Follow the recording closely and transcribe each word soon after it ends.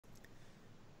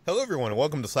Hello, everyone, and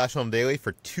welcome to Slash Film Daily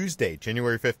for Tuesday,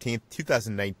 January 15th,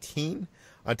 2019.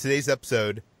 On today's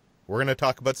episode, we're going to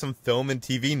talk about some film and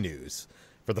TV news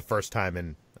for the first time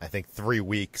in, I think, 3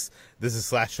 weeks. This is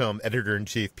Slash Film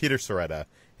Editor-in-Chief Peter Sciretta,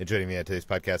 and joining me on today's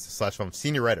podcast is Slash Film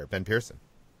Senior Writer Ben Pearson.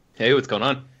 Hey, what's going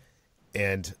on?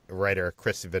 And writer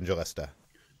Chris Evangelista.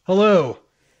 Hello.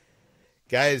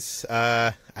 Guys,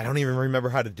 I don't even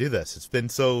remember how to do this. It's been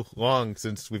so long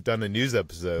since we've done a news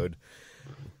episode.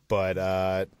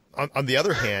 But on the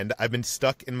other hand, I've been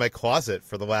stuck in my closet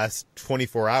for the last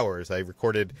 24 hours. I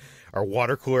recorded our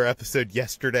water cooler episode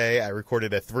yesterday. I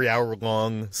recorded a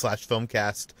 3-hour-long Slash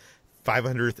Filmcast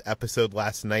 500th episode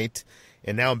last night.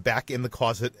 And now I'm back in the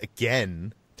closet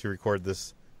again to record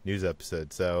this news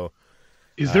episode. So,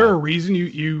 is there a reason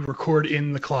you record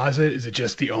in the closet? Is it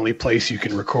just the only place you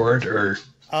can record, or?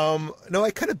 No,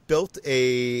 I kind of built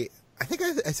a. I think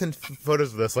I sent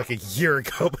photos of this like a year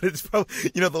ago, but it's probably,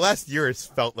 the last year has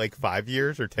felt like 5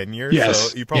 years or 10 years.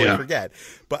 Yes. So you probably forget.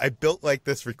 But I built like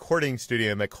this recording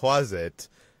studio in my closet,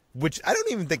 which I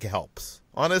don't even think helps.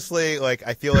 Honestly, like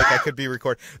I feel like I could be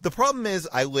recording. The problem is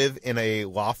I live in a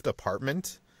loft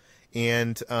apartment,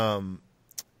 and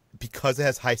because it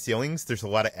has high ceilings, there's a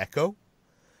lot of echo.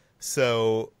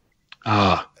 So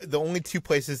the only two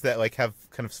places that like have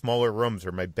kind of smaller rooms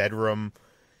are my bedroom.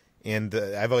 And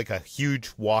I have like a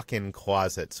huge walk-in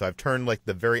closet, so I've turned like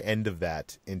the very end of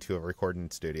that into a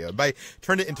recording studio. By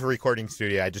turned it into a recording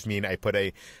studio, I just mean I put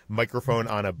a microphone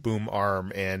on a boom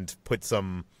arm and put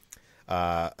some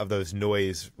of those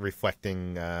noise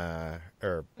reflecting or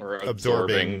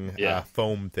absorbing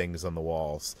foam things on the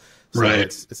walls. So right.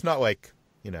 It's not like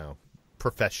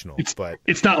professional, but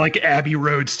it's not like Abbey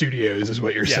Road Studios, is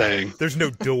what you're saying. There's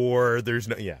no door. There's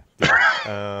no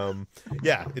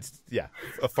it's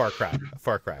a far cry.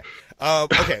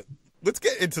 Okay, let's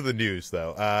get into the news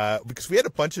though, because we had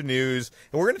a bunch of news,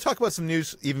 and we're going to talk about some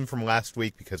news even from last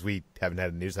week because we haven't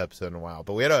had a news episode in a while.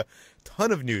 But we had a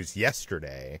ton of news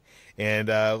yesterday, and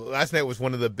last night was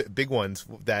one of the big ones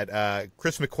that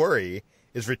Chris McQuarrie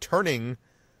is returning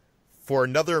for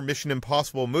another Mission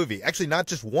Impossible movie. Actually, not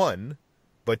just one,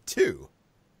 but two.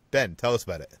 Ben, tell us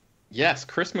about it. Yes,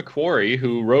 Chris McQuarrie,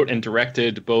 who wrote and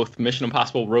directed both Mission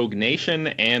Impossible Rogue Nation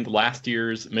and last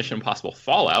year's Mission Impossible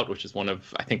Fallout, which is one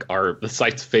of, I think, the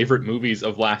site's favorite movies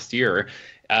of last year,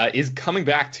 is coming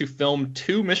back to film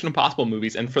two Mission Impossible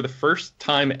movies. And for the first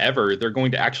time ever, they're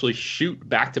going to actually shoot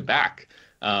back-to-back.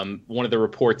 One of the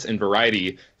reports in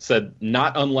Variety said,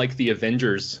 not unlike the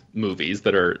Avengers movies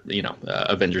that are,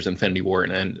 Avengers Infinity War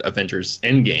and Avengers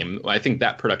Endgame, I think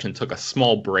that production took a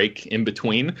small break in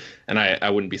between, and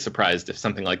I wouldn't be surprised if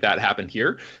something like that happened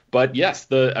here. But yes,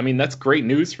 that's great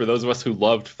news for those of us who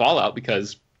loved Fallout,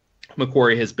 because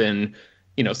McQuarrie has been,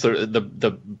 sort of the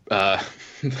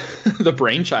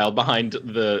brainchild behind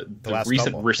the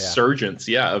recent resurgence,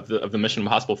 of the Mission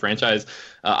Impossible franchise.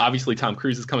 Obviously, Tom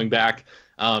Cruise is coming back.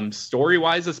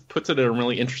 Story-wise, this puts it in a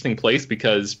really interesting place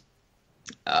because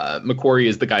McQuarrie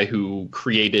is the guy who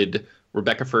created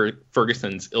Rebecca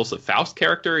Ferguson's Ilsa Faust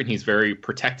character, and he's very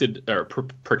protective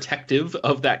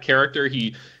of that character.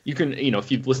 You can,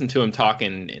 if you've listened to him talk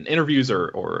in interviews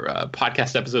or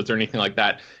podcast episodes or anything like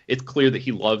that, it's clear that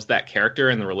he loves that character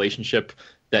and the relationship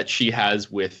that she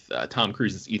has with Tom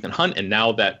Cruise's Ethan Hunt. And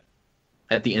now that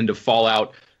at the end of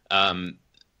Fallout,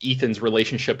 Ethan's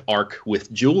relationship arc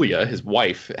with Julia, his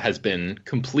wife, has been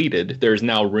completed, there's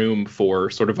now room for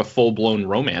sort of a full-blown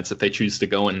romance if they choose to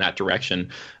go in that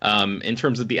direction. In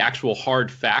terms of the actual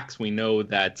hard facts, we know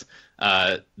that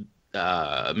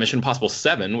Mission Impossible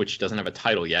 7, which doesn't have a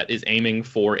title yet, is aiming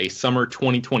for a summer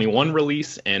 2021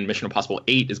 release, and Mission Impossible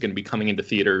 8 is going to be coming into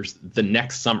theaters the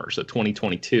next summer, so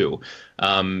 2022.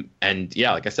 And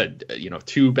yeah, like I said,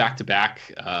 two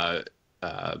back-to-back.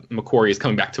 McQuarrie is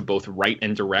coming back to both write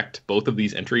and direct both of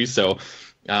these entries. So,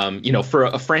 for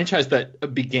a franchise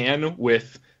that began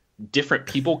with different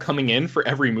people coming in for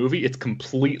every movie, it's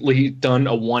completely done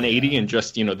a 180 and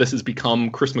just, this has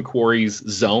become Chris McQuarrie's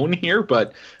zone here.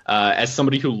 But as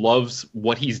somebody who loves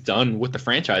what he's done with the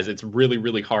franchise, it's really,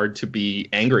 really hard to be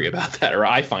angry about that, or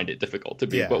I find it difficult to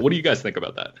be. Yeah. But what do you guys think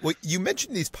about that? Well, you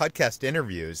mentioned these podcast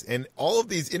interviews, and all of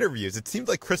these interviews, it seemed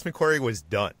like Chris McQuarrie was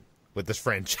done with this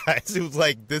franchise. It was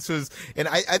like, and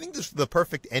I think this was the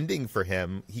perfect ending for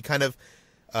him. He kind of,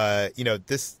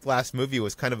 this last movie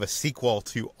was kind of a sequel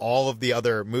to all of the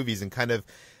other movies, and kind of,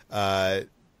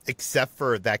 except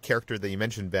for that character that you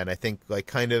mentioned, Ben, I think like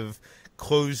kind of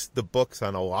closed the books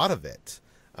on a lot of it.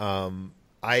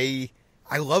 I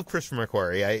love Christopher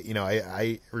McQuarrie.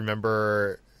 I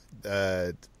remember,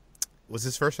 was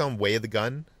his first film Way of the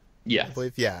Gun? Yeah, I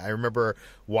believe. Yeah, I remember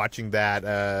watching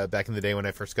that back in the day when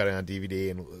I first got it on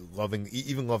DVD and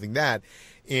loving that.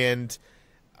 And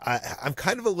I'm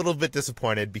kind of a little bit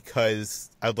disappointed because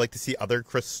I would like to see other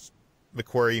Chris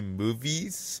McQuarrie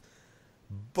movies,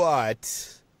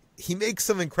 but he makes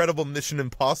some incredible Mission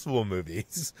Impossible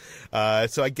movies.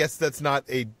 So I guess that's not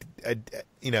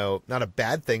not a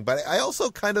bad thing. But I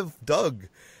also kind of dug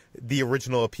the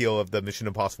original appeal of the Mission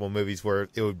Impossible movies, where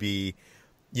it would be,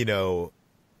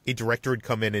 a director would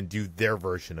come in and do their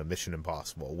version of Mission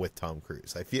Impossible with Tom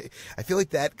Cruise. I feel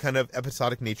like that kind of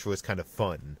episodic nature was kind of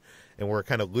fun, and we're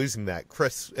kind of losing that.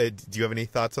 Chris, do you have any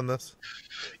thoughts on this?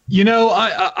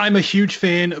 I'm a huge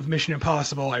fan of Mission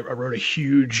Impossible. I wrote a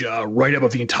huge write-up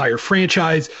of the entire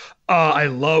franchise. I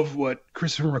love what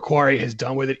Christopher McQuarrie has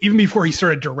done with it. Even before he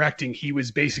started directing, he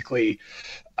was basically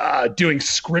doing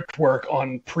script work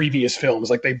on previous films.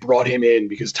 Like, they brought him in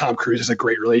because Tom Cruise has a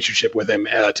great relationship with him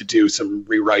to do some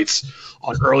rewrites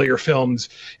on earlier films.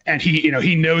 And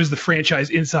he knows the franchise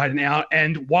inside and out.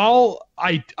 And while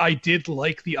I did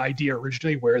like the idea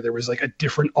originally where there was like a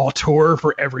different auteur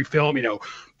for every film,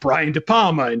 Brian De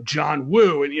Palma and John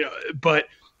Woo, and but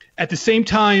at the same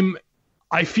time,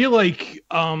 I feel like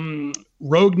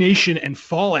Rogue Nation and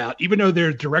Fallout, even though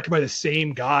they're directed by the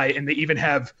same guy and they even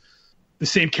have the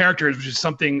same characters, which is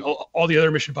something all the other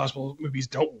Mission Impossible movies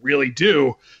don't really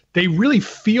do, they really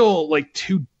feel like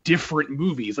two different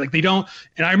movies. Like, they don't.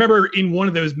 And I remember in one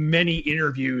of those many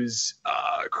interviews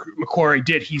McQuarrie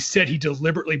did, he said he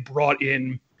deliberately brought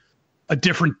in a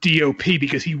different DOP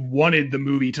because he wanted the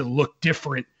movie to look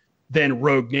different than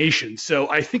Rogue Nation. So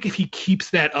I think if he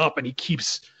keeps that up and he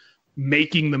keeps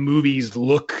making the movies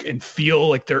look and feel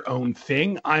like their own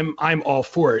thing, I'm all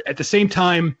for it. At the same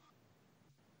time,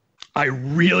 I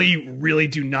really, really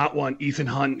do not want Ethan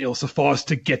Hunt and Ilsa Faust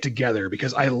to get together,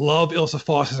 because I love Ilsa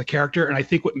Faust as a character, and I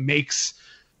think what makes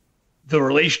the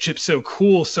relationship so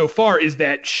cool so far is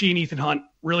that she and Ethan Hunt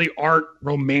really aren't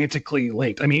romantically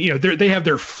linked. I mean, they have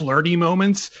their flirty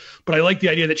moments, but I like the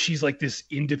idea that she's like this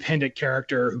independent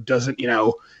character who doesn't,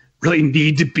 really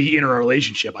need to be in a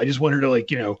relationship. I just want her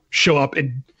to show up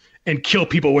and kill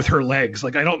people with her legs.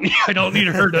 Like, I don't need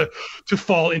her to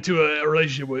fall into a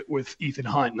relationship with Ethan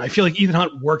Hunt. And I feel like Ethan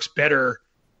Hunt works better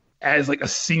as like a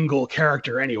single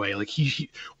character anyway. Like,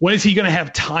 when is he going to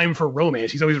have time for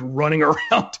romance? He's always running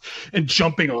around and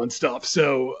jumping on stuff.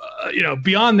 So,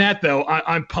 beyond that though,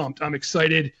 I'm pumped. I'm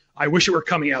excited. I wish it were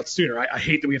coming out sooner. I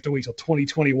hate that we have to wait till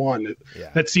 2021. Yeah.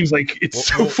 That seems like it's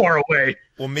so far away.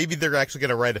 Well, maybe they're actually going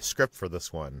to write a script for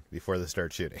this one before they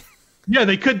start shooting. Yeah,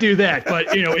 they could do that, but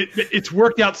it's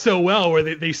worked out so well where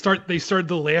they started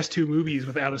the last two movies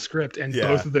without a script, and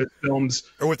both of the films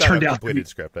turned out completed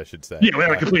script, I should say. Yeah,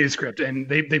 without a completed script, and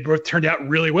they both turned out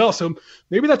really well. So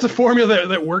maybe that's a formula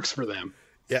that works for them.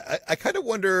 Yeah, I kind of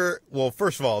wonder. Well,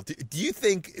 first of all, do you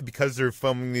think because they're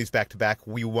filming these back to back,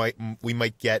 we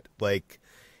might get like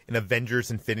an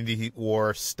Avengers Infinity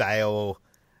War style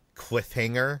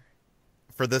cliffhanger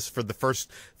for the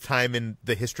first time in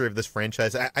the history of this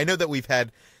franchise? I know that we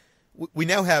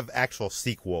now have actual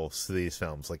sequels to these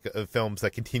films, like films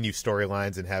that continue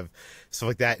storylines and have stuff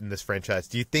like that in this franchise.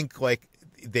 Do you think like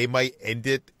they might end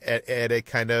it at a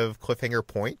kind of cliffhanger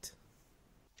point?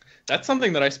 That's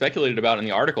something that I speculated about in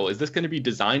the article. Is this going to be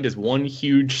designed as one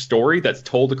huge story that's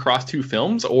told across two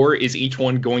films, or is each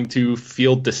one going to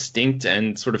feel distinct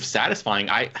and sort of satisfying?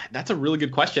 That's a really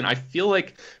good question. I feel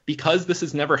like because this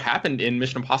has never happened in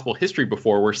Mission Impossible history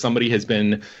before, where somebody has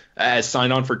been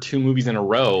signed on for two movies in a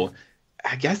row,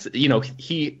 I guess,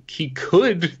 he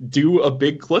could do a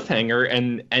big cliffhanger,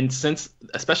 and since,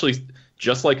 especially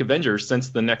just like Avengers, since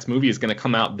the next movie is going to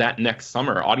come out that next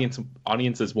summer,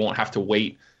 audiences won't have to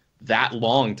wait that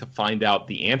long to find out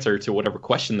the answer to whatever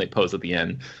question they pose at the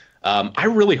end. I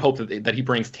really hope that he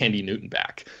brings Tandy Newton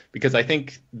back, because I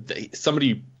think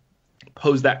somebody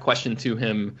posed that question to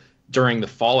him during the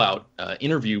Fallout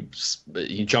interview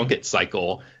junket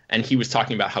cycle, and he was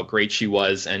talking about how great she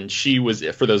was, and she was,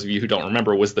 for those of you who don't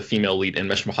remember, was the female lead in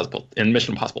Mission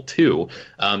Impossible 2,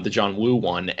 the John Woo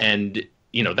one, and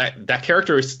that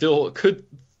character could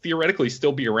theoretically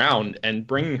still be around, and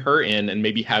bringing her in and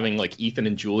maybe having like Ethan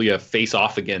and Julia face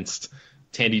off against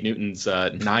Tandy Newton's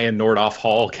Nia Nordhoff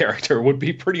Hall character would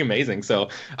be pretty amazing. So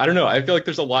I don't know. I feel like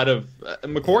there's a lot of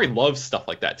McQuarrie loves stuff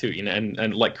like that too,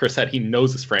 and like Chris said, he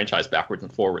knows this franchise backwards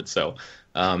and forwards. So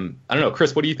I don't know,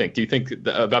 Chris, what do you think? Do you think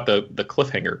about the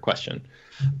cliffhanger question?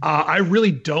 I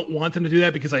really don't want them to do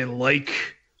that, because I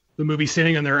like the movie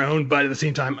standing on their own, but at the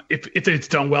same time, if it's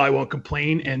done well, I won't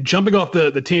complain. And jumping off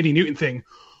the Tandy Newton thing,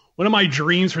 one of my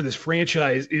dreams for this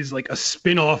franchise is like a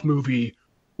spin-off movie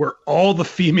where all the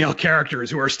female characters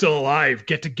who are still alive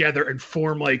get together and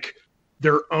form like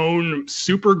their own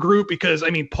super group. Because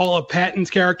I mean, Paula Patton's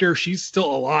character, she's still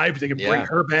alive. They can bring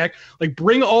her back. Like,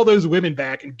 bring all those women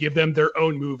back and give them their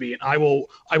own movie, and I will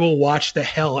watch the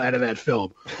hell out of that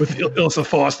film with Ilsa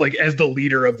Faust like as the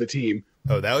leader of the team.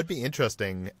 Oh, that would be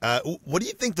interesting. What do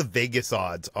you think the Vegas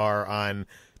odds are on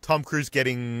Tom Cruise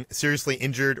getting seriously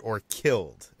injured or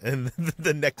killed in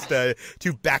the next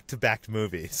two back-to-back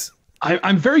movies?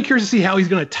 I'm very curious to see how he's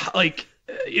going to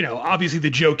obviously the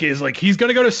joke is like he's going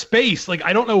to go to space. Like,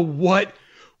 I don't know what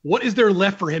is there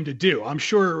left for him to do. I'm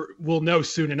sure we'll know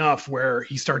soon enough where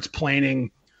he starts planning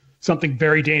something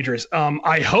very dangerous.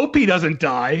 I hope he doesn't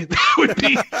die.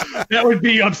 That would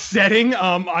be upsetting.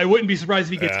 I wouldn't be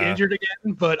surprised if he gets injured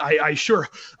again, but I sure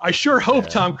hope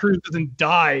Tom Cruise doesn't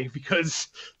die, because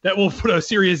that will put a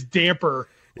serious damper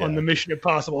on the Mission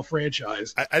Impossible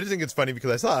franchise. I just think it's funny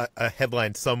because I saw a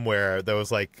headline somewhere that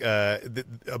was like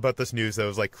about this news that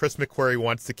was like, Chris McQuarrie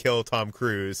wants to kill Tom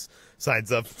Cruise,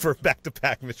 signs up for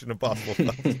back-to-back Mission Impossible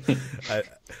films.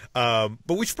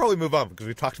 But we should probably move on because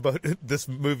we've talked about this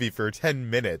movie for 10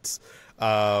 minutes.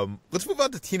 Let's move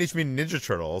on to Teenage Mutant Ninja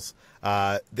Turtles.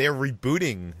 They're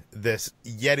rebooting this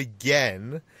yet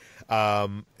again.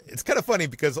 It's kind of funny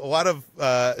because a lot of,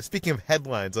 speaking of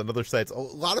headlines on other sites, a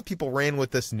lot of people ran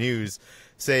with this news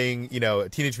saying,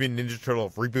 Teenage Mutant Ninja Turtle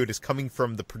reboot is coming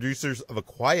from the producers of A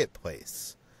Quiet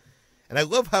Place. And I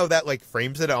love how that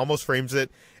frames it. It almost frames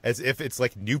it as if it's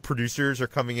like new producers are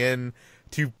coming in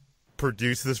to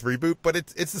produce this reboot, but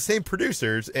it's the same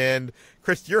producers. And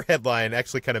Chris, your headline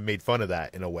actually kind of made fun of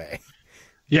that in a way.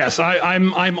 Yes,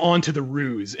 I'm onto the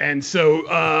ruse. And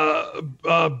so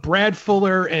Brad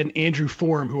Fuller and Andrew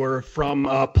Form, who are from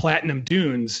Platinum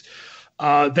Dunes,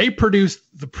 they produced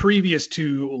the previous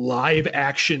two live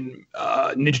action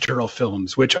Ninja Turtle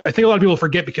films, which I think a lot of people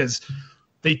forget because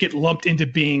they get lumped into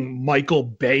being Michael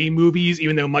Bay movies,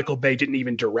 even though Michael Bay didn't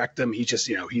even direct them. He's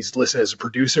just, he's listed as a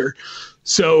producer.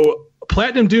 So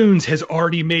Platinum Dunes has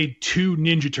already made two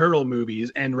Ninja Turtle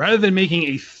movies, and rather than making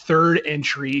a third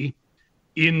entry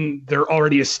in their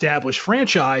already established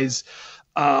franchise,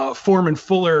 Form and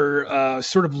Fuller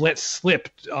sort of let slip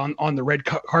on the red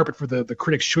carpet for the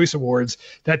Critics' Choice Awards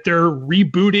that they're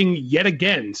rebooting yet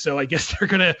again. So I guess they're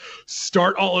going to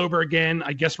start all over again.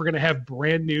 I guess we're going to have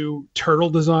brand new turtle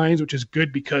designs, which is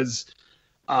good because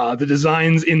the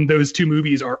designs in those two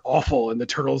movies are awful, and the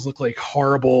turtles look like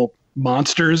horrible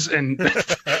monsters and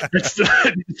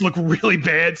look really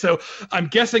bad. So I'm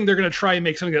guessing they're going to try and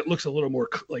make something that looks a little more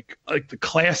like the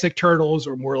classic Turtles,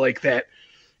 or more like that,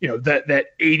 that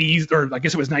 80s, or I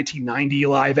guess it was 1990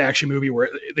 live action movie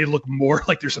where they look more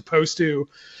like they're supposed to.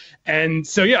 And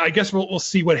so, I guess we'll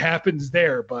see what happens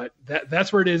there. But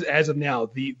that's where it is as of now.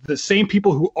 The same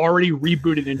people who already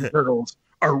rebooted Ninja Turtles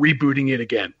are rebooting it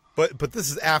again. But this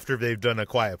is after they've done A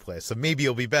Quiet Place, so maybe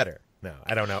it'll be better. No,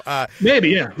 I don't know. Maybe,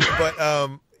 yeah.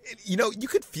 But, you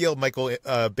could feel Michael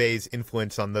Bay's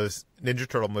influence on those Ninja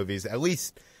Turtle movies. At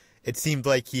least it seemed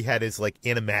like he had his,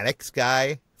 animatics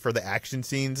guy for the action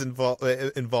scenes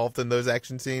involved in those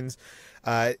action scenes.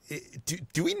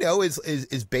 Do we know,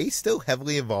 is Bay still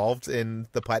heavily involved in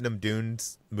the Platinum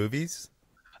Dunes movies?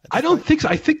 I don't think so.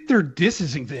 I think they're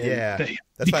distancing them. Yeah,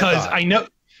 because I know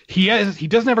he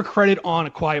doesn't have a credit on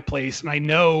A Quiet Place, and I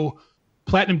know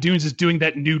Platinum Dunes is doing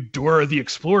that new Dora the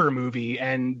Explorer movie,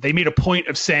 and they made a point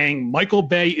of saying Michael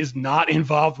Bay is not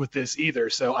involved with this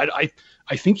either. So I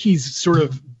think he's sort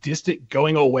of distant,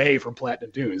 going away from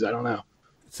Platinum Dunes. I don't know.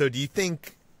 So do you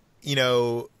think,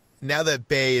 now that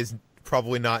Bay is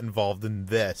probably not involved in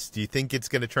this, do you think it's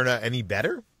going to turn out any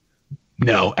better?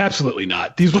 No, absolutely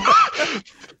not.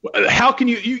 How can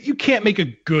you can't make a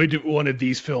good one of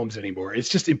these films anymore. It's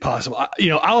just impossible.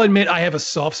 I'll admit I have a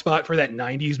soft spot for that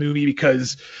 90s movie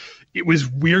because it was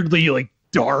weirdly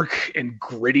dark and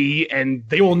gritty, and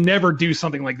they will never do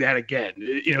something like that again.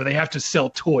 They have to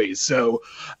sell toys. So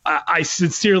I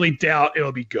sincerely doubt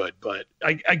it'll be good, but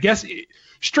I guess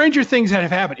stranger things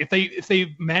have happened. If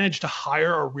they manage to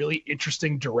hire a really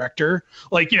interesting director,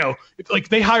 if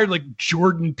they hired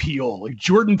Jordan Peele,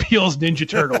 Jordan Peele's Ninja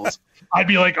Turtles, I'd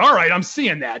be like, all right, I'm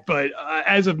seeing that. But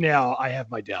as of now, I have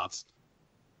my doubts.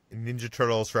 Ninja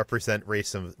Turtles represent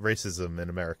racism in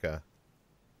America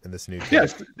in this new film.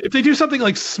 Yes, if they do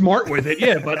something smart with it,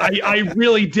 yeah. But I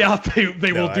really doubt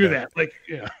they will do that.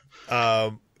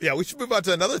 We should move on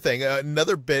to another thing,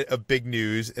 another bit of big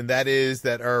news, and that is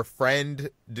that our friend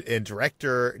and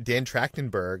director Dan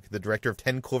Trachtenberg, the director of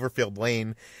 10 Cloverfield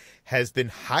Lane, has been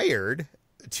hired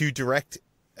to direct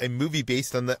a movie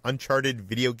based on the Uncharted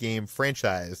video game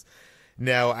franchise.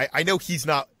 Now, I know he's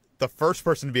not the first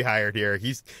person to be hired here.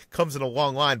 He's comes in a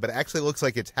long line, but it actually looks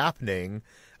like it's happening.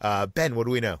 Ben, what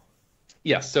do we know?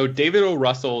 Yes, so David O.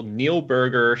 Russell, Neil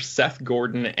Berger, Seth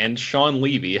Gordon, and Sean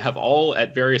Levy have all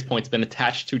at various points been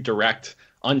attached to direct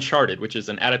Uncharted, which is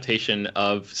an adaptation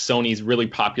of Sony's really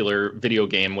popular video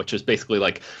game, which is basically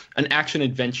like an action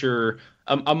adventure,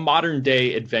 a modern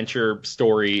day adventure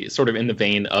story, sort of in the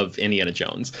vein of Indiana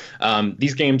Jones.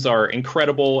 These games are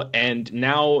incredible, and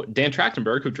now Dan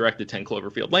Trachtenberg, who directed 10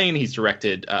 Cloverfield Lane, he's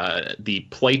directed the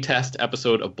playtest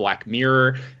episode of Black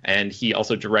Mirror, and he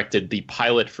also directed the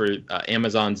pilot for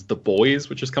Amazon's The Boys,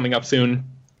 which is coming up soon.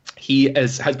 He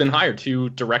has been hired to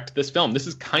direct this film. This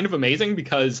is kind of amazing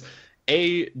because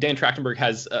Dan Trachtenberg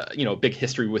has a big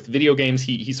history with video games.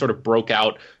 He sort of broke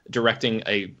out directing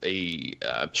a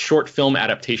short film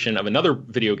adaptation of another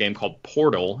video game called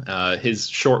Portal. His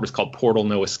short was called Portal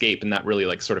No Escape, and that really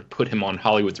like sort of put him on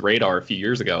Hollywood's radar a few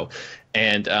years ago.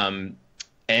 And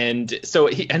so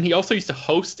he also used to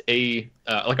host a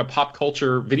pop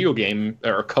culture video game,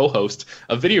 or co-host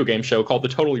a video game show called The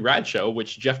Totally Rad Show,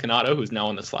 which Jeff Cannata, who's now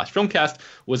on the Slash Filmcast,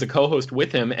 was a co-host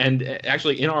with him. And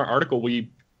actually in our article, we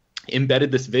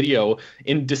embedded this video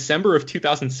in December of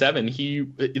 2007. He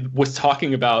was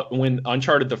talking about when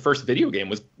Uncharted, the first video game,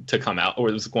 was to come out,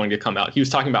 or was going to come out. He was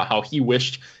talking about how he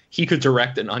wished he could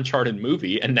direct an Uncharted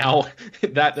movie, and now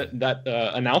that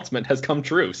announcement has come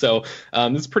true. So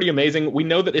this is pretty amazing. We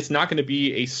know that it's not going to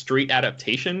be a straight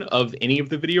adaptation of any of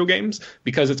the video games,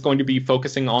 because it's going to be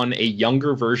focusing on a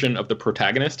younger version of the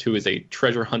protagonist, who is a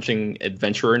treasure hunting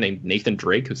adventurer named Nathan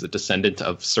Drake, who's a descendant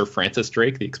of Sir Francis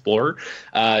Drake, the explorer.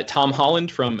 Tom Holland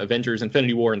from Avengers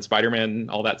Infinity War and Spider-Man,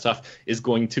 all that stuff, is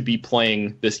going to be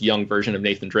playing this young version of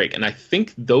Nathan Drake. And I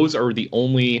think those are the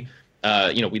only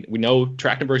we know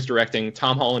Trachtenberg's directing,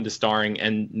 Tom Holland is starring,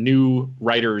 and new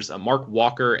writers Mark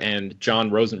Walker and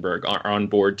John Rosenberg are on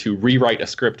board to rewrite a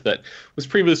script that was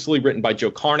previously written by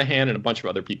Joe Carnahan and a bunch of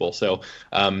other people. So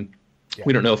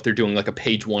we don't know if they're doing like a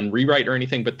page one rewrite or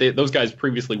anything, but those guys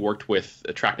previously worked with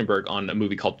Trachtenberg on a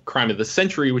movie called Crime of the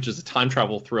Century, which is a time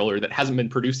travel thriller that hasn't been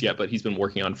produced yet, but he's been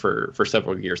working on for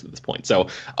several years at this point. So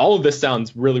all of this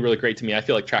sounds really, really great to me. I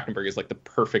feel like Trachtenberg is like the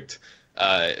perfect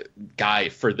guy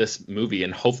for this movie,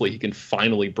 and hopefully he can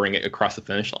finally bring it across the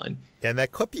finish line. And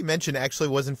that clip you mentioned actually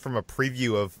wasn't from a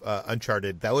preview of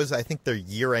Uncharted. That was, I think, their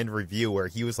year-end review, where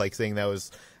he was like saying that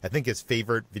was, I think, his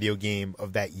favorite video game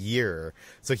of that year.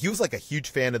 So he was like a huge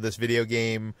fan of this video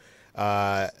game.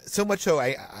 So much so,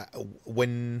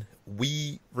 when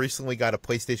we recently got a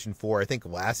PlayStation 4, I think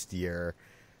last year,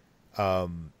 my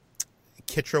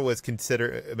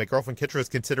girlfriend Kitra was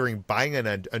considering buying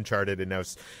an Uncharted, and I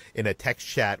was in a text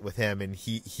chat with him, and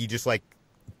he just like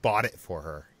bought it for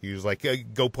her. He was like,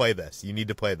 "Go play this. You need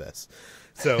to play this."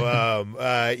 So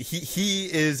he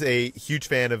is a huge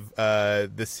fan of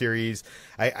this series.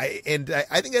 I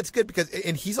think that's good, because,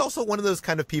 and he's also one of those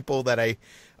kind of people that I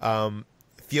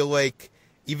feel like,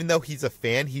 even though he's a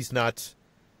fan, he's not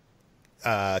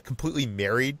completely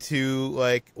married to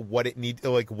like what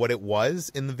it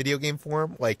was in the video game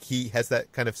form. Like, he has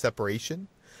that kind of separation,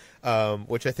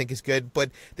 which I think is good.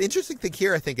 But the interesting thing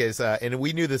here, I think, is and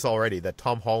we knew this already, that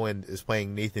Tom Holland is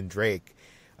playing Nathan Drake.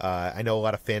 I know a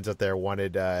lot of fans out there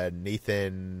wanted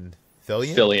Nathan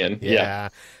Fillion, yeah,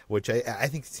 which I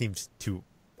think seems too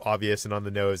obvious and on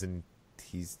the nose, and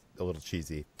he's a little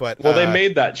cheesy. But they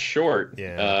made that short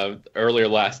earlier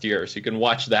last year, so you can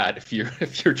watch that if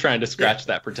you're trying to scratch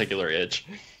that particular itch.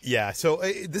 Yeah, so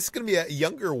this is going to be a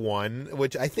younger one,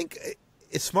 which I think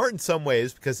is smart in some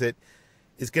ways, because it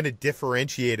is going to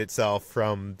differentiate itself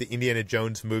from the Indiana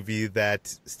Jones movie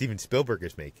that Steven Spielberg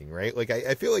is making, right? Like,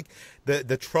 I feel like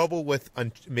the trouble with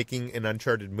making an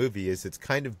Uncharted movie is it's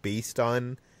kind of based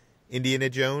on Indiana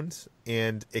Jones,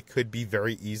 and it could be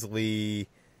very easily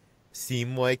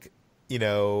seem like,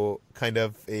 kind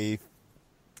of a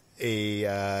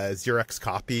Xerox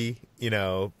copy,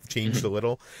 changed a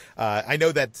little. I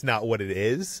know that's not what it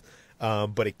is,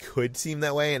 but it could seem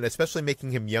that way, and especially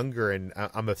making him younger. And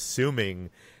I'm assuming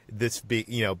this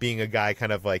being a guy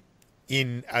kind of like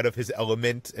out of his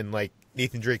element, and like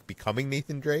Nathan Drake becoming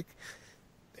Nathan Drake.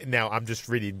 Now I'm just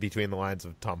reading between the lines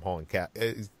of Tom Holland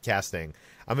casting.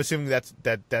 I'm assuming that's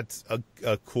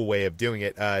a cool way of doing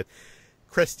it.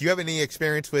 Chris, do you have any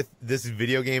experience with this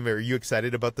video game? Are you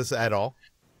excited about this at all?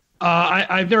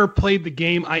 I've never played the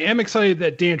game. I am excited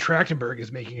that Dan Trachtenberg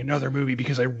is making another movie,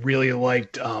 because I really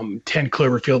liked 10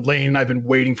 Cloverfield Lane, and I've been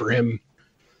waiting for him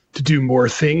to do more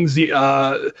things.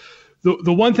 The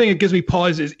one thing that gives me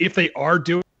pause is if they are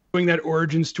doing that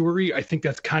origin story, I think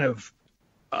that's kind of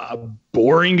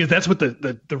boring, because that's what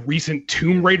the recent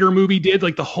Tomb Raider movie did.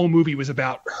 Like, the whole movie was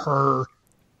about her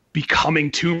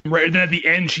becoming Tomb Raider. And then at the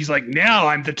end, she's like, now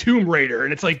I'm the Tomb Raider.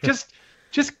 And it's like,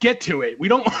 just get to it. We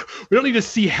don't need to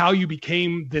see how you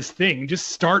became this thing. Just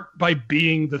start by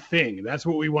being the thing. That's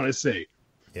what we want to see.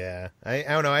 Yeah. I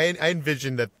don't know. I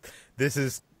envision that this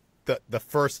is the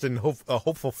first and a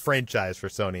hopeful franchise for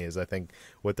Sony is, I think,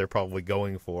 what they're probably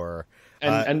going for.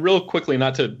 And real quickly,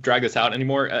 not to drag this out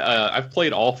anymore, I've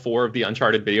played all 4 of the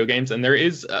Uncharted video games, and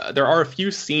there are a few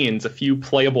scenes, a few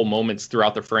playable moments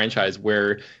throughout the franchise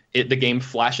where the game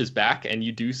flashes back, and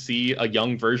you do see a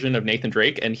young version of Nathan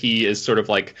Drake, and he is sort of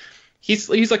like he's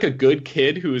like a good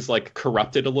kid who is like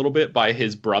corrupted a little bit by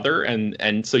his brother,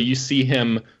 and so you see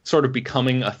him sort of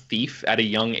becoming a thief at a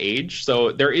young age.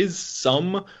 So there is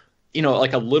some,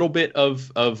 like a little bit of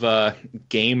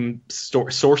game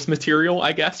source material,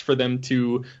 I guess, for them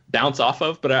to bounce off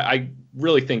of. But I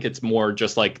really think it's more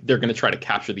just like they're going to try to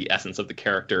capture the essence of the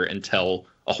character and tell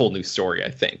a whole new story,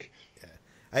 I think.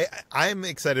 Yeah. I'm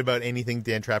excited about anything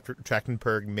Dan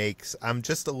Trachtenberg makes. I'm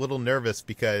just a little nervous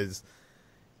because,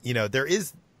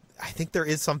 I think there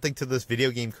is something to this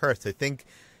video game curse. I think,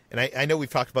 and I know we've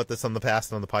talked about this on the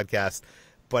past on the podcast,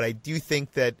 but I do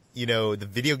think that, the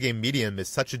video game medium is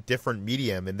such a different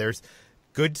medium, and there's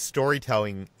good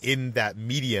storytelling in that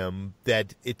medium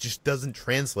that it just doesn't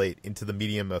translate into the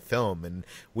medium of film. And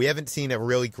we haven't seen a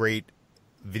really great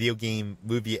video game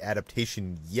movie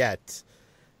adaptation yet.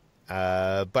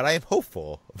 But I am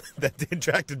hopeful that Dan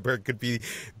Trachtenberg could be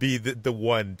the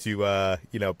one to,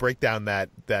 break down that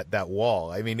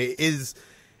wall. I mean,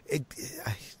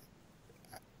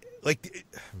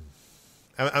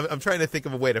 I'm trying to think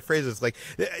of a way to phrase this. Like,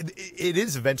 it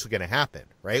is eventually going to happen,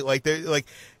 right?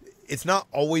 It's not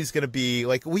always going to be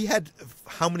like we had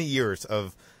how many years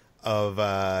of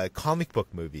comic book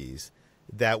movies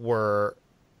that were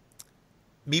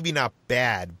maybe not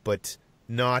bad, but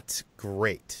not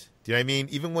great. Do you know what I mean?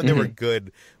 Even when they were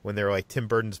good, when they were like Tim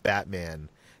Burton's Batman,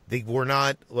 they were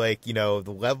not like, the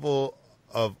level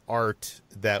of art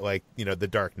that The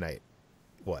Dark Knight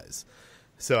was.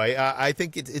 So I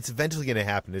think it's eventually going to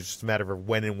happen. It's just a matter of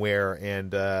when and where,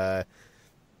 and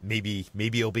maybe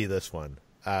it'll be this one.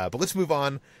 But let's move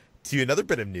on to another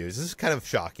bit of news. This is kind of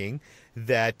shocking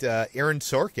that Aaron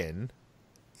Sorkin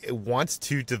wants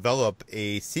to develop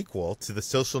a sequel to The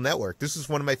Social Network. This is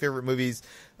one of my favorite movies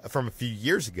from a few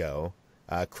years ago.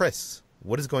 Chris,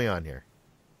 what is going on here?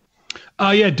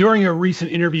 During a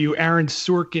recent interview, Aaron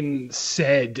Sorkin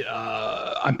said,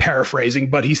 I'm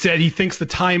paraphrasing, but he said he thinks the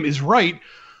time is right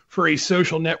for a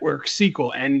Social Network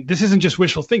sequel. And this isn't just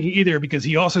wishful thinking either, because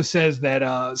he also says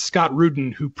that Scott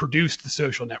Rudin, who produced The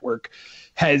Social Network,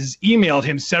 has emailed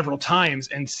him several times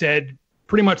and said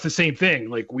pretty much the same thing.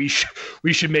 Like, we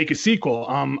should make a sequel.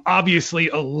 Obviously,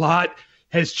 a lot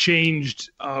has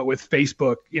changed with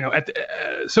Facebook.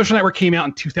 Social Network came out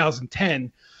in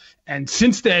 2010. And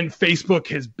since then, Facebook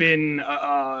has been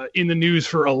in the news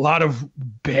for a lot of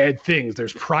bad things.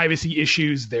 There's privacy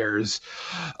issues. There's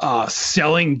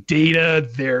selling data.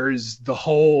 There's the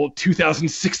whole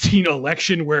 2016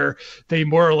 election where they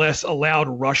more or less allowed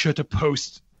Russia to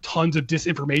post tons of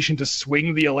disinformation to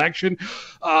swing the election.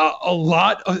 A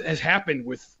lot has happened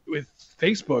with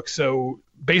Facebook. So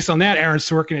based on that, Aaron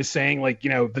Sorkin is saying,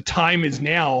 the time is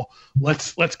now.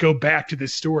 Let's go back to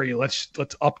this story. Let's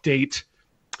update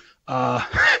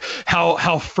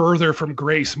how further from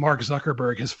grace Mark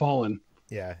Zuckerberg has fallen.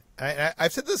 Yeah,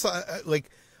 I've said this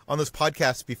on this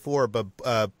podcast before,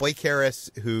 but Blake Harris,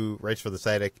 who writes for the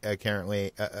site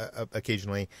occasionally,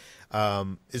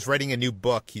 is writing a new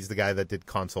book. He's the guy that did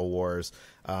Console Wars.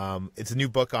 It's a new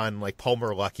book on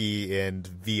Palmer Luckey and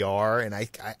VR, and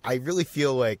I really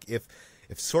feel like if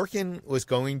Sorkin was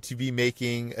going to be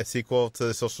making a sequel to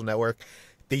The Social Network,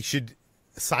 they should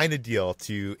sign a deal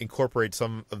to incorporate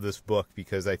some of this book,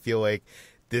 because I feel like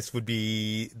this would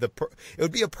be it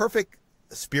would be a perfect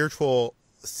spiritual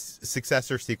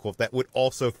successor sequel that would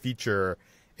also feature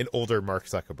an older Mark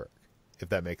Zuckerberg, if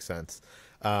that makes sense.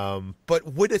 But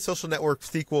would a Social Network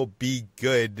sequel be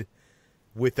good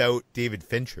without David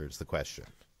Fincher is the question.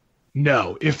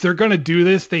 No, if they're going to do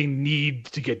this, they need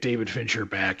to get David Fincher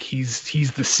back. He's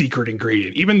the secret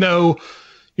ingredient, even though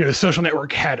The Social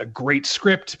Network had a great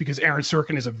script because Aaron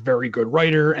Sorkin is a very good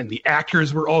writer and the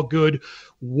actors were all good.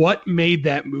 What made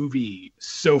that movie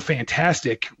so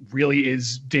fantastic really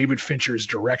is David Fincher's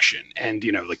direction and, the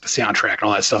soundtrack and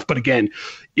all that stuff. But again,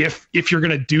 if you're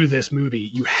going to do this movie,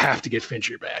 you have to get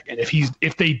Fincher back. And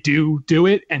if they do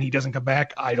it and he doesn't come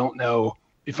back, I don't know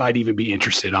if I'd even be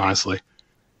interested, honestly.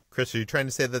 Chris, are you trying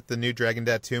to say that the new Dragon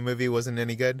Dad 2 movie wasn't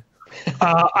any good?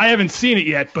 I haven't seen it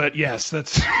yet, but yes,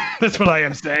 that's what I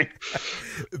am saying.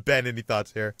 Ben, any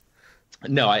thoughts here?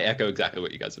 No, I echo exactly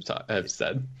what you guys have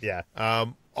said. Yeah.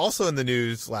 Also in the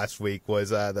news last week was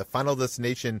the Final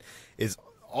Destination is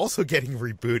also getting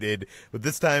rebooted, but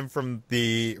this time from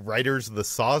the writers of the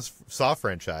Saw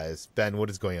franchise. Ben, what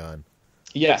is going on?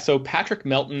 Yeah, so Patrick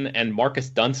Melton and Marcus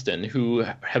Dunstan, who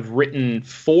have written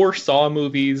 4 Saw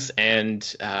movies,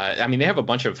 and I mean, they have a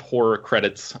bunch of horror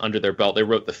credits under their belt. They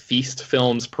wrote the Feast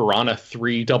films, Piranha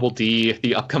 3, Double D,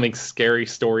 the upcoming Scary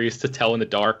Stories to Tell in the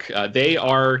Dark. They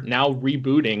are now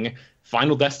rebooting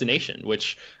Final Destination,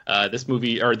 which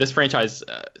this franchise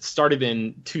started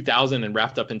in 2000 and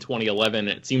wrapped up in 2011.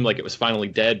 And it seemed like it was finally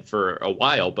dead for a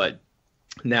while, but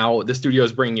now the studio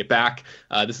is bringing it back.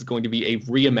 This is going to be a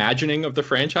reimagining of the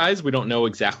franchise. We don't know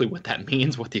exactly what that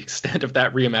means, what the extent of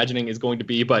that reimagining is going to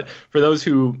be. But for those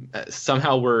who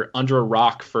somehow were under a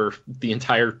rock for the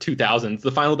entire 2000s,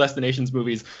 the Final Destinations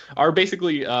movies are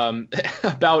basically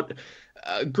about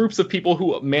groups of people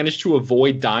who manage to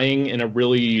avoid dying in a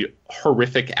really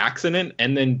horrific accident,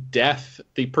 and then death,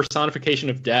 the personification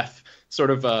of death, sort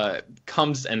of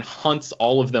comes and hunts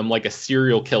all of them like a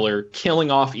serial killer, killing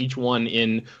off each one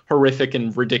in horrific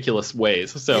and ridiculous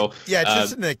ways. So yeah, it's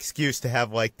just an excuse to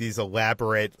have like these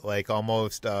elaborate, like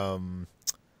almost oh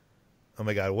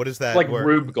my god, what is that? Like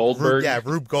Rube Goldberg.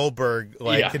 Rube Goldberg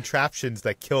contraptions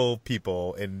that kill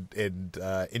people in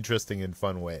interesting and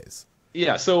fun ways.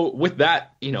 Yeah, so with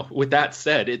that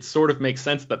said, it sort of makes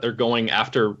sense that they're going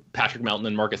after Patrick Melton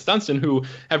and Marcus Dunstan, who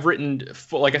have written,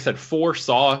 like I said, 4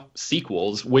 Saw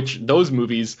sequels, which those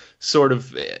movies sort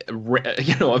of,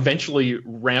 eventually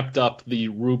ramped up the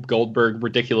Rube Goldberg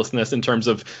ridiculousness in terms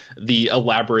of the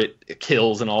elaborate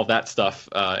kills and all of that stuff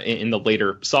in the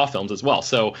later Saw films as well.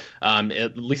 So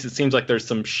at least it seems like there's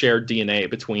some shared DNA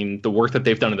between the work that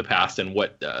they've done in the past and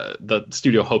what the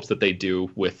studio hopes that they do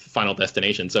with Final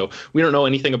Destination. So we don't know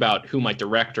anything about who might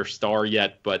direct or star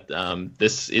yet, but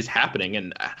this is happening.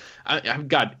 And I've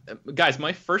got, guys,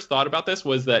 my first thought about this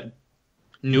was that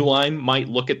New Line might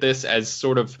look at this as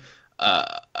sort of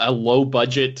a low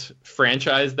budget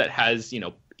franchise that has,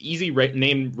 easy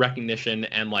name recognition,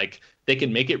 and like they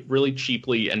can make it really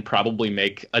cheaply and probably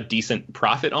make a decent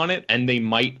profit on it, and they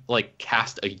might like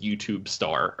cast a YouTube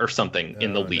star or something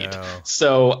in the lead. No.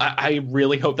 So I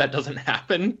really hope that doesn't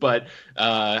happen, but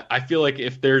I feel like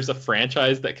if there's a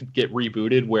franchise that could get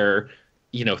rebooted where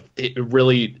it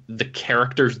really, the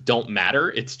characters don't matter,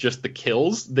 it's just the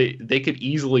kills, they could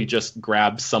easily just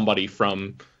grab somebody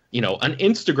from an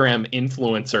Instagram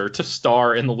influencer to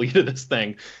star in the lead of this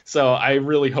thing. So I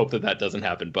really hope that doesn't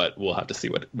happen, but we'll have to see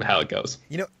how it goes.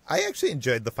 I actually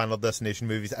enjoyed the Final Destination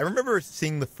movies. I remember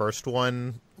seeing the first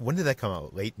one. When did that come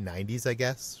out? Late 90s, I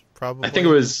guess, probably. I think it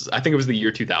was the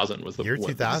year 2000 was the year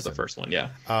 2000 was the first one, yeah.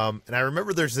 And I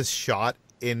remember there's this shot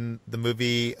in the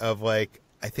movie of like,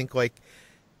 I think like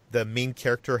the main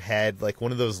character had like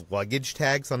one of those luggage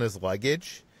tags on his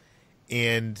luggage,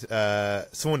 and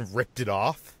someone ripped it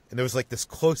off. And there was like this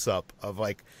close up of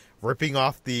like ripping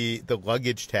off the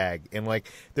luggage tag, and like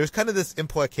there's kind of this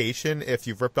implication if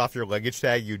you've ripped off your luggage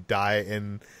tag, you die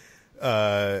in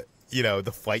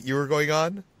the flight you were going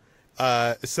on.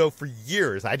 So for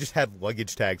years I just had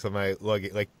luggage tags on my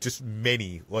luggage, like just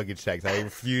many luggage tags. I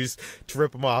refused to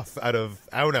rip them off out of,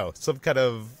 I don't know, some kind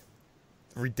of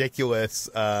ridiculous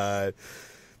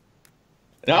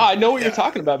No, I know what you're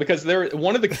talking about, because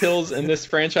one of the kills in this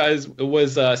franchise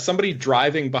was somebody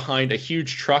driving behind a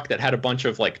huge truck that had a bunch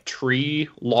of like tree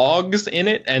logs in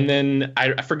it, and then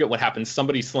I forget what happens.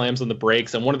 Somebody slams on the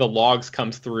brakes, and one of the logs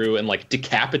comes through and like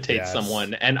decapitates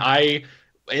someone. And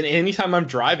anytime I'm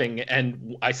driving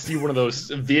and I see one of those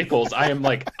vehicles, I am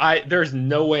like, there's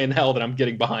no way in hell that I'm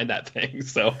getting behind that thing.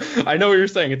 So I know what you're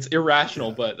saying. It's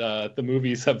irrational, but the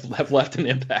movies have left an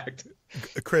impact.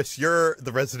 Chris, you're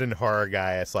the resident horror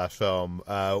guy / film.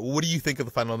 What do you think of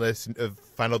the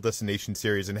Final Destination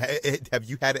series, and have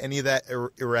you had any of that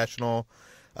irrational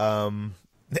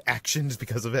actions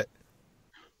because of it?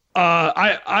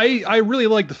 I really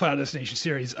like the Final Destination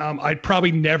series. I'd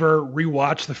probably never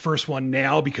rewatch the first one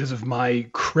now because of my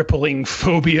crippling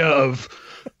phobia of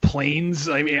planes.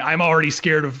 I mean, I'm already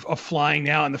scared of flying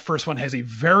now, and the first one has a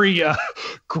very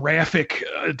graphic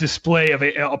display of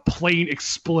a plane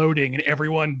exploding and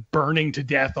everyone burning to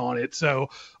death on it. So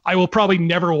I will probably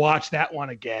never watch that one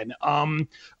again.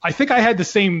 I think I had the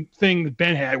same thing that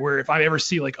Ben had, where if I ever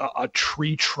see like a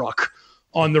tree truck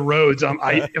on the roads,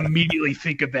 I immediately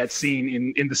think of that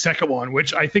scene in the second one,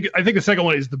 which I think the second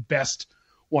one is the best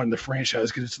one in the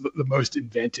franchise because it's the most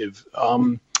inventive.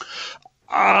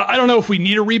 I don't know if we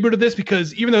need a reboot of this,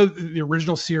 because even though the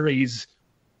original series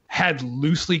had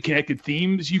loosely connected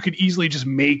themes, you could easily just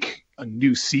make a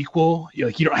new sequel. You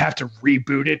don't have to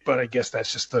reboot it, but I guess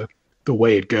that's just the the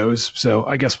way it goes. So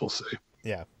I guess we'll see.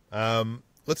 Yeah.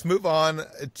 Let's move on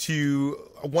to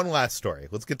one last story.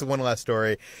 Let's get to one last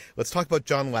story. Let's talk about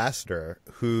John Lasseter,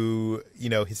 who,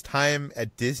 his time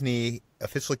at Disney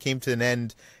officially came to an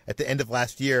end at the end of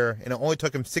last year, and it only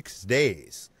took him 6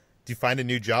 days to find a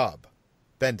new job.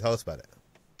 Ben, tell us about it.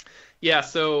 Yeah,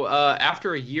 so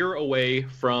after a year away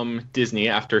from Disney,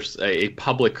 after a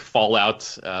public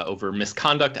fallout over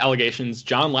misconduct allegations,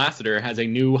 John Lasseter has a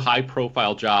new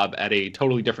high-profile job at a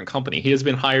totally different company. He has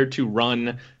been hired to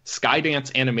run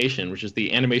Skydance Animation, which is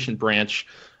the animation branch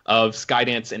of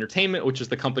Skydance Entertainment, which is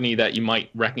the company that you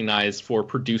might recognize for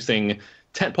producing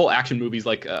tentpole action movies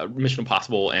like Mission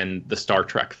Impossible and the Star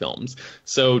Trek films.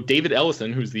 So David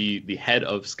Ellison, who's the head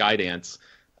of Skydance,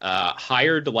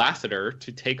 hired Lasseter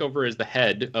to take over as the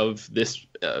head of this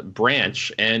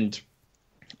branch, and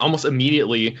almost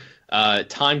immediately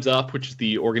Time's Up, which is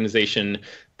the organization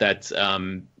that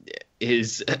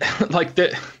is like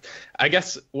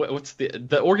what's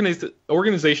the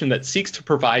organization that seeks to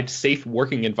provide safe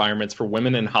working environments for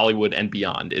women in Hollywood and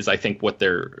beyond, is I think what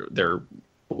their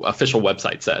official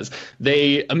website says.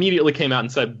 They immediately came out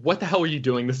and said, "What the hell are you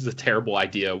doing? This is a terrible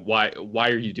idea. Why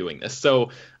are you doing this?" So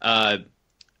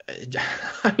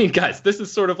I mean, guys, this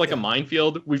is sort of like a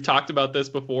minefield. We've talked about this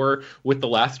before with the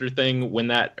Lasseter thing when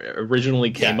that originally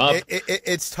came up.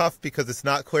 It's tough because it's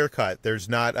not clear cut. There's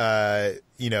not,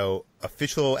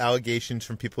 official allegations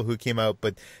from people who came out,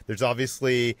 but there's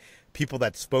obviously people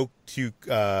that spoke to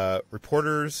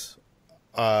reporters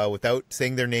without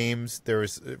saying their names. There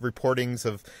was reportings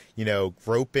of,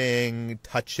 groping,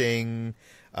 touching,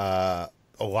 a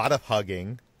lot of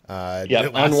hugging.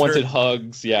 Unwanted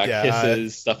hugs,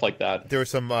 kisses, stuff like that. There was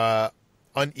some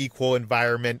unequal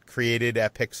environment created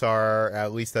at Pixar,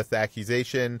 at least that's the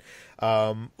accusation.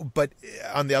 But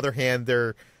on the other hand,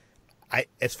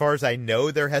 as far as I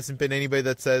know, there hasn't been anybody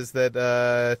that says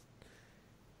that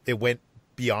it went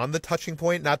beyond the touching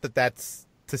point. Not that that's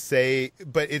to say,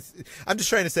 but I'm just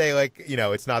trying to say,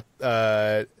 it's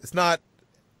not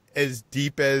as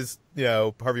deep as,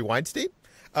 Harvey Weinstein.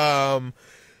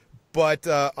 But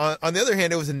on the other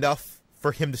hand, it was enough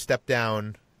for him to step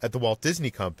down at the Walt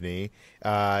Disney Company.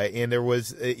 And there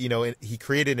was, he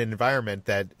created an environment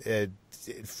that,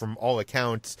 from all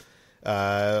accounts,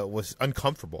 was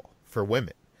uncomfortable for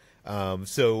women.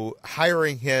 So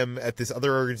hiring him at this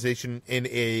other organization in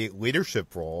a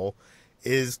leadership role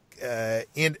is,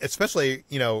 and especially,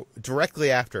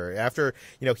 directly after,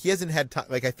 he hasn't had time.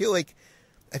 I feel like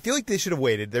they should have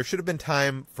waited. There should have been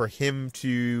time for him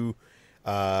to,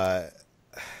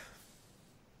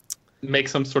 make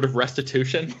some sort of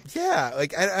restitution. Yeah,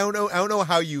 I don't know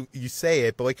how you say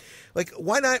it, but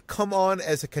why not come on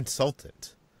as a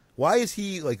consultant? Why is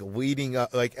he leading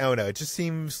up? I don't know. It just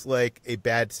seems like a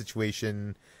bad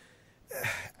situation.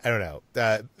 I don't know.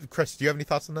 Chris, do you have any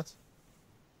thoughts on this?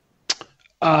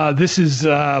 This is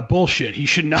bullshit. He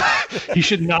should not. He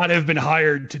should not have been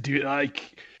hired to do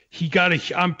He got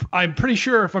I'm pretty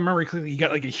sure, if I remember clearly, he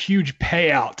got a huge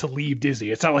payout to leave Disney.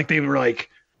 It's not like they were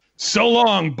so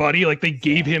long, buddy. They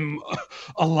gave him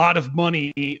a lot of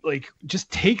money.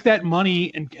 Just take that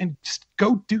money and just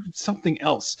go do something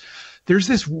else. There's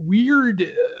this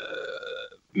weird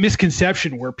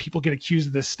misconception where people get accused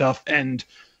of this stuff, and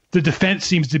the defense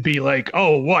seems to be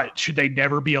oh, what? Should they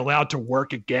never be allowed to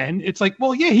work again? It's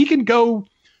well, yeah, he can go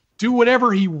do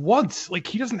whatever he wants.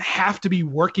 He doesn't have to be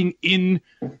working in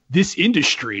this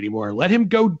industry anymore. Let him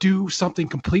go do something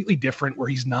completely different where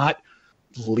he's not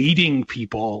leading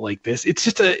people like this. It's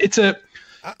just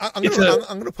I'm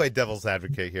going to play devil's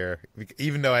advocate here,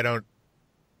 even though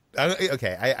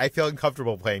I feel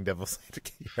uncomfortable playing devil's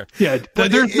advocate here. Yeah,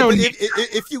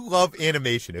 if you love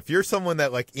animation, if you're someone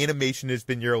that animation has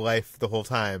been your life the whole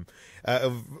time,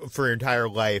 for your entire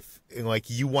life, and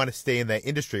you want to stay in that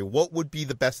industry, what would be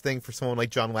the best thing for someone like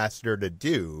John Lasseter to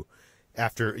do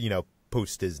after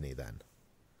post Disney then?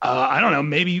 I don't know,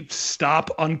 maybe stop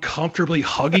uncomfortably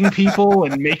hugging people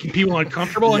and making people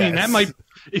uncomfortable. Yes. I mean, that might,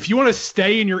 if you want to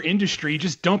stay in your industry,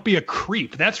 just don't be a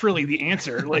creep. That's really the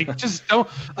answer. Just don't,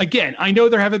 again, I know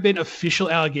there haven't been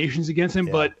official allegations against him,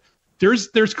 but there's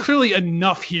clearly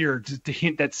enough here to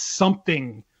hint that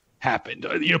something happened.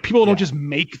 People don't just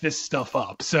make this stuff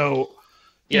up. So,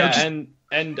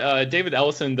 And David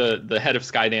Ellison, the head of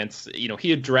Skydance,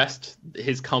 he addressed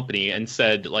his company and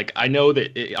said, I know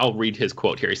that I'll read his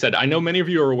quote here. He said, "I know many of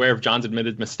you are aware of John's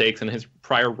admitted mistakes and his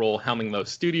prior role helming those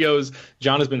studios.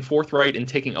 John has been forthright in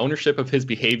taking ownership of his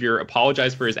behavior,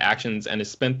 apologized for his actions, and has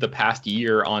spent the past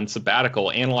year on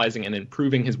sabbatical analyzing and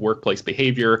improving his workplace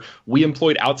behavior. We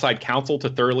employed outside counsel to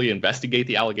thoroughly investigate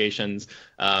the allegations.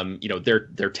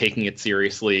 They're taking it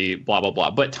seriously, blah, blah,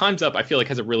 blah. But Time's Up, I feel like,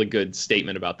 has a really good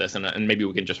statement about this, and maybe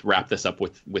we can just wrap this up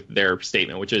with their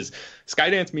statement, which is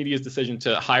Skydance Media's decision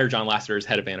to hire John Lasseter as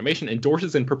head of animation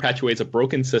endorses and perpetuates a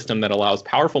broken system that allows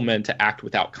powerful men to act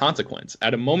without consequence.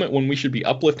 At a moment when we should be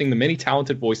uplifting the many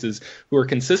talented voices who are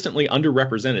consistently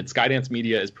underrepresented, Skydance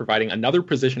Media is providing another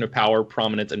position of power,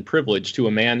 prominence, and privilege to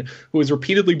a man who has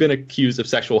repeatedly been accused of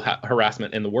sexual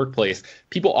harassment in the workplace.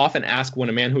 People often ask when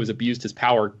a man who has abused his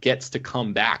power gets to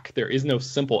come back. There is no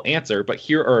simple answer, but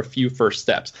here are a few first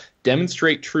steps.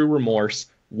 Demonstrate true remorse,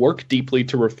 work deeply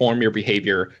to reform your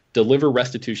behavior, deliver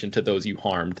restitution to those you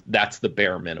harmed. That's the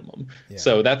bare minimum. Yeah.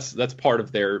 So that's part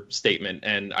of their statement,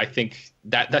 and I think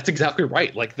that's exactly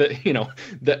right. Like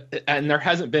and there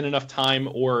hasn't been enough time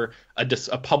or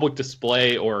a public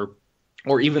display or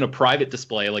even a private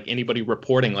display, like anybody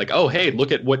reporting like, oh, hey,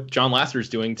 look at what John Lasseter's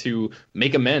doing to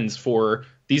make amends for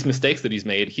these mistakes that he's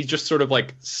made. He's just sort of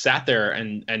like sat there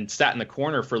and sat in the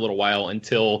corner for a little while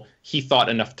until he thought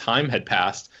enough time had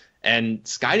passed. And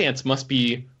Skydance must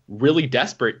be really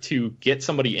desperate to get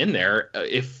somebody in there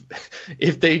if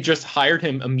they just hired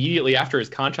him immediately after his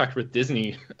contract with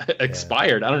Disney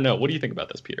expired. I don't know. What do you think about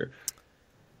this, Peter?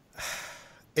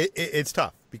 It's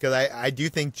tough because I do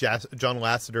think John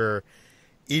Lasseter,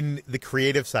 in the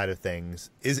creative side of things,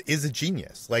 is a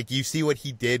genius. Like, you see what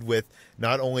he did with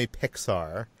not only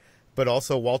Pixar, but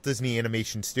also Walt Disney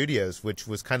Animation Studios, which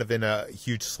was kind of in a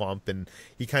huge slump, and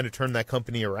he kind of turned that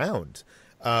company around.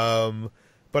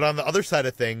 But on the other side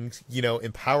of things,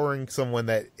 empowering someone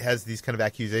that has these kind of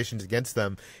accusations against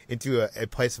them into a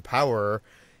place of power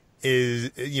is,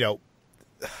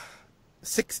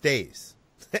 6 days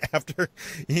after,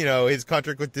 his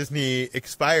contract with Disney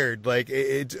expired. Like,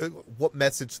 what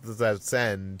message does that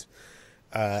send?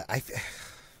 I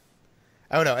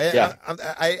don't know.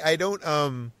 I don't,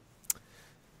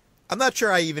 I'm not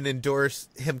sure I even endorse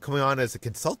him coming on as a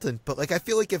consultant, but like, I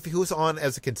feel like if he was on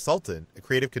as a consultant, a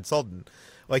creative consultant,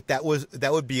 like that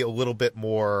would be a little bit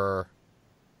more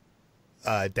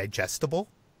digestible,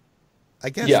 I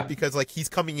guess, because like he's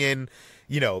coming in,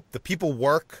 the people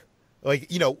work, like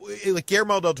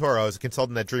Guillermo del Toro is a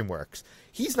consultant at DreamWorks.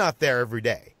 He's not there every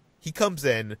day. He comes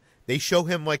in, they show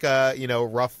him like a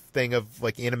rough thing of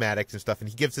like animatics and stuff, and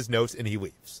he gives his notes and he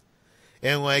leaves.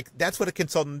 And like that's what a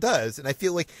consultant does. And I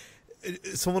feel like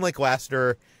someone like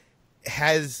Lasseter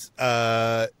has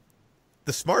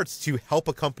the smarts to help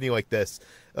a company like this,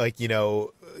 like,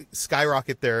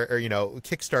 skyrocket their, or,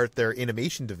 kickstart their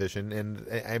animation division. And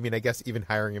I mean, I guess even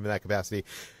hiring him in that capacity,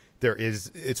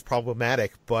 it's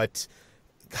problematic, but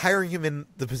hiring him in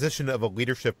the position of a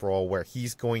leadership role where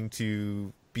he's going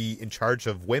to be in charge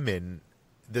of women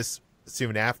this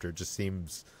soon after just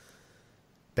seems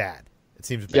bad. It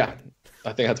seems bad. Yeah,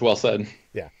 I think that's well said.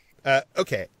 Yeah.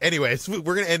 Okay. Anyways, we're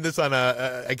going to end this on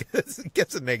I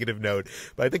guess a negative note,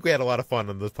 but I think we had a lot of fun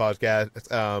on this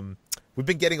podcast. We've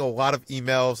been getting a lot of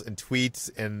emails and tweets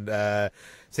and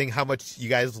saying how much you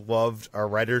guys loved our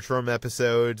Writer's Room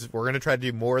episodes. We're going to try to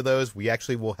do more of those. We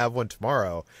actually will have one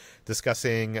tomorrow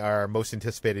discussing our most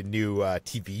anticipated new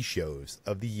TV shows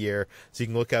of the year, so you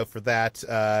can look out for that.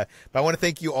 But I want to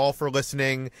thank you all for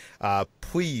listening.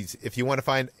 Please, if you want to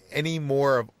find any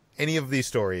more of any of these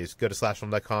stories, go to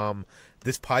slashfilm.com.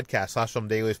 This podcast, Slash Film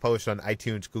Daily, is published on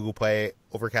iTunes, Google Play,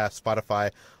 Overcast, Spotify,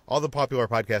 all the popular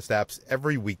podcast apps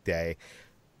every weekday.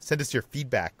 Send us your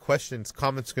feedback, questions,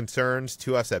 comments, concerns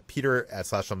to us at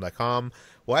peter@slashfilm.com.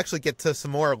 We'll actually get to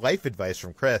some more life advice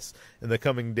from Chris in the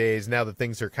coming days now that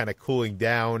things are kind of cooling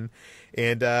down.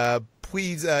 And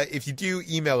please, if you do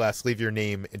email us, leave your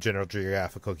name and general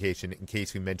geographic location in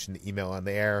case we mention the email on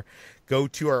the air. Go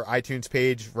to our iTunes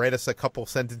page, write us a couple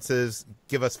sentences,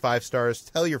 give us 5 stars,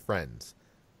 tell your friends,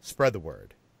 spread the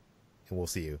word, and we'll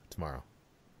see you tomorrow.